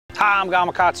Hi, I'm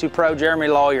Gamakatsu Pro Jeremy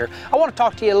Lawyer. I want to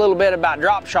talk to you a little bit about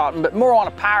drop shotting, but more on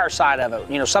a power side of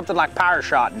it, something like power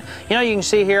shotting. You can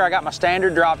see here I got my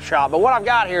standard drop shot, but what I've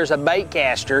got here is a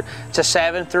baitcaster. It's a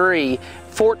 7.3,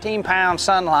 14-pound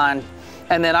sunline,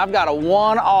 and then I've got a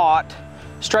 1/0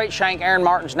 straight shank Aaron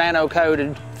Martin's nano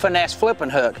coated finesse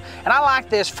flipping hook. And I like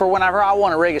this for whenever I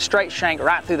want to rig a straight shank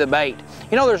right through the bait.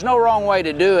 There's no wrong way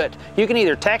to do it. You can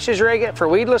either Texas rig it for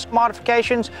weedless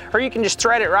modifications, or you can just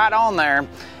thread it right on there.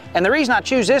 And the reason I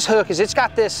choose this hook is it's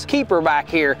got this keeper back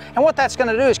here. And what that's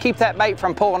gonna do is keep that bait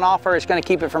from pulling off, or it's gonna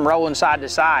keep it from rolling side to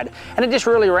side. And it just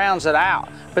really rounds it out.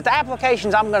 But the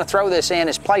applications I'm gonna throw this in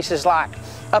is places like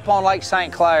up on Lake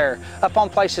St. Clair, up on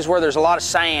places where there's a lot of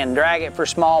sand, drag it for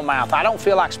smallmouth. I don't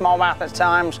feel like smallmouth at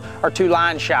times are too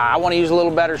line shy. I want to use a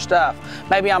little better stuff.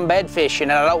 Maybe I'm bed fishing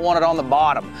and I don't want it on the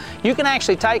bottom. You can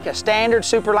actually take a standard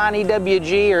Superline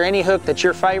EWG or any hook that's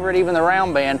your favorite, even the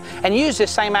round bend, and use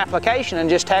this same application and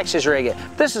just Texas rig it.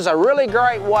 This is a really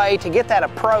great way to get that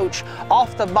approach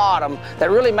off the bottom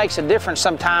that really makes a difference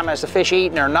sometime as the fish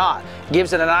eating or not.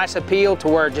 Gives it a nice appeal to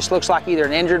where it just looks like either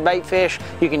an injured bait fish.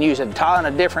 You can use a ton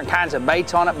of different kinds of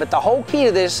baits on it, but the whole key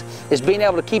to this is being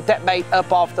able to keep that bait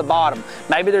up off the bottom.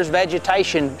 Maybe there's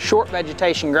vegetation, short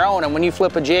vegetation growing, and when you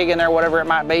flip a jig in there, whatever it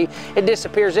might be, it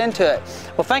disappears into it.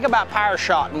 Well, think about power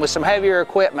shotting with some heavier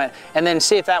equipment, and then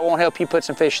see if that won't help you put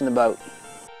some fish in the boat.